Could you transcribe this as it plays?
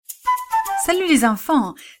Salut les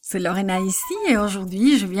enfants, c'est Lorena ici et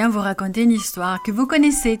aujourd'hui je viens vous raconter une histoire que vous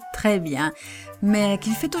connaissez très bien, mais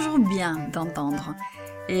qu'il fait toujours bien d'entendre.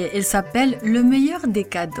 Et elle s'appelle « Le meilleur des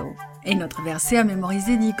cadeaux ». Et notre verset à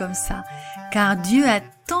mémoriser dit comme ça « Car Dieu a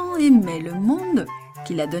tant aimé le monde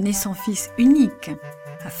qu'il a donné son Fils unique,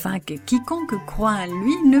 afin que quiconque croit en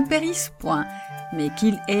lui ne périsse point, mais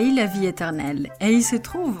qu'il ait la vie éternelle. » Et il se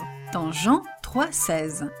trouve dans Jean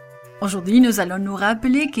 3,16. Aujourd'hui, nous allons nous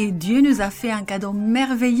rappeler que Dieu nous a fait un cadeau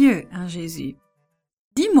merveilleux en Jésus.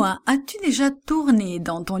 Dis-moi, as-tu déjà tourné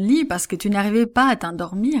dans ton lit parce que tu n'arrivais pas à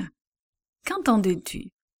t'endormir? Qu'entendais-tu?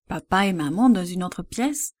 Papa et maman dans une autre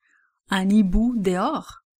pièce? Un hibou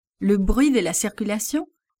dehors? Le bruit de la circulation?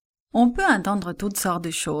 On peut entendre toutes sortes de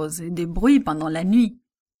choses et des bruits pendant la nuit.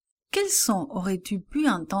 Quels sons aurais-tu pu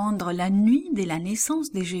entendre la nuit de la naissance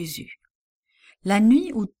de Jésus? La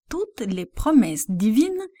nuit où toutes les promesses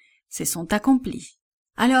divines se sont accomplies.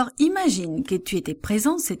 Alors imagine que tu étais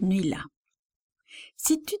présent cette nuit-là.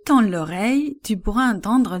 Si tu tends l'oreille, tu pourras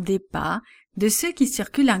entendre des pas de ceux qui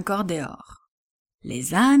circulent encore dehors.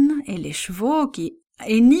 Les ânes et les chevaux qui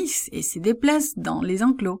hennissent et se déplacent dans les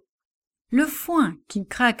enclos. Le foin qui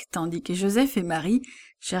craque tandis que Joseph et Marie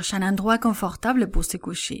cherchent un endroit confortable pour se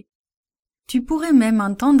coucher. Tu pourrais même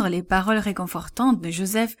entendre les paroles réconfortantes de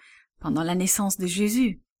Joseph pendant la naissance de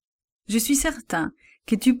Jésus. Je suis certain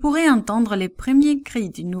que tu pourrais entendre les premiers cris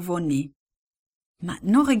du nouveau-né.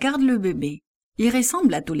 Maintenant regarde le bébé. Il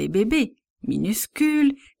ressemble à tous les bébés,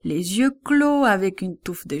 minuscule, les yeux clos avec une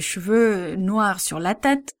touffe de cheveux noirs sur la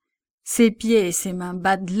tête. Ses pieds et ses mains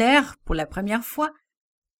battent l'air pour la première fois.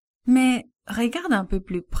 Mais regarde un peu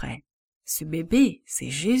plus près. Ce bébé, c'est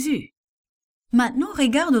Jésus. Maintenant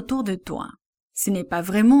regarde autour de toi. Ce n'est pas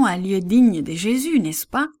vraiment un lieu digne de Jésus, n'est-ce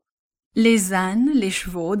pas? Les ânes, les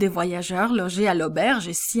chevaux des voyageurs logés à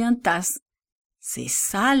l'auberge s'y entassent. C'est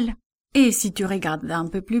sale. Et si tu regardes un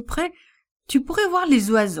peu plus près, tu pourrais voir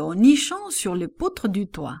les oiseaux nichant sur les poutres du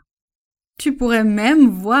toit. Tu pourrais même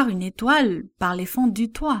voir une étoile par les fentes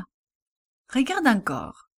du toit. Regarde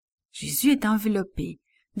encore. Jésus est enveloppé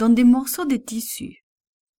dans des morceaux de tissu.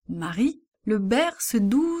 Marie le berce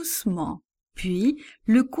doucement, puis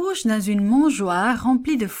le couche dans une mangeoire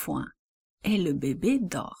remplie de foin. Et le bébé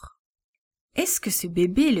dort. Est-ce que ce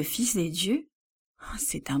bébé est le Fils de Dieu?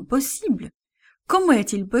 C'est impossible. Comment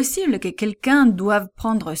est-il possible que quelqu'un doive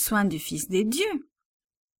prendre soin du Fils de Dieu?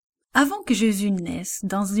 Avant que Jésus naisse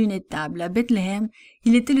dans une étable à Bethléem,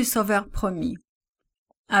 il était le Sauveur promis.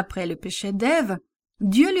 Après le péché d'Ève,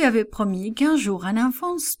 Dieu lui avait promis qu'un jour un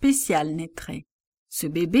enfant spécial naîtrait. Ce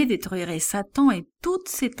bébé détruirait Satan et toutes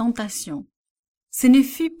ses tentations. Ce ne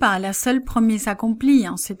fut pas la seule promesse accomplie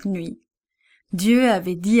en cette nuit. Dieu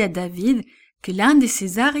avait dit à David que l'un de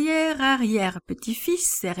ses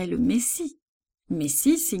arrière-petits-fils serait le Messie.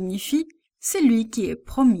 Messie signifie celui qui est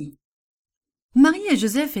promis. Marie et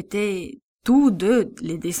Joseph étaient tous deux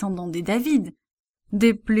les descendants de David.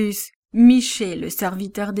 De plus, Michée, le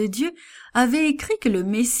serviteur de Dieu, avait écrit que le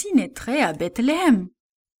Messie naîtrait à Bethléem.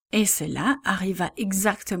 Et cela arriva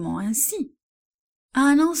exactement ainsi.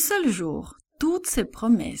 En un seul jour, toutes ces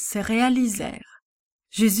promesses se réalisèrent.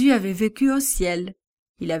 Jésus avait vécu au ciel.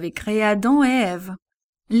 Il avait créé Adam et Ève.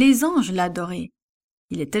 Les anges l'adoraient.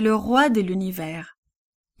 Il était le roi de l'univers.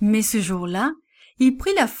 Mais ce jour-là, il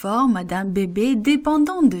prit la forme d'un bébé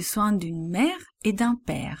dépendant des soins d'une mère et d'un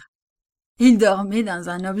père. Il dormait dans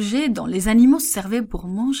un objet dont les animaux servaient pour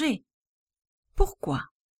manger. Pourquoi?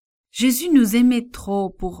 Jésus nous aimait trop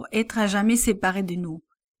pour être à jamais séparés de nous.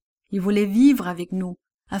 Il voulait vivre avec nous,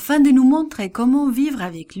 afin de nous montrer comment vivre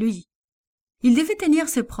avec lui. Il devait tenir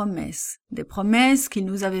ses promesses, des promesses qu'il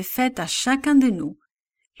nous avait faites à chacun de nous.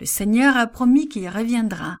 Le Seigneur a promis qu'il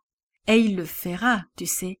reviendra, et il le fera, tu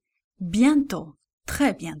sais, bientôt,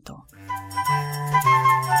 très bientôt.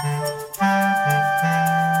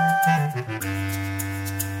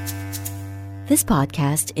 This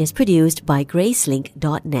podcast is produced by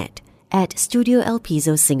Gracelink.net at Studio El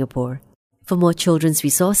Piso, Singapore. For more children's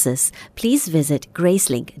resources, please visit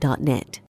Gracelink.net.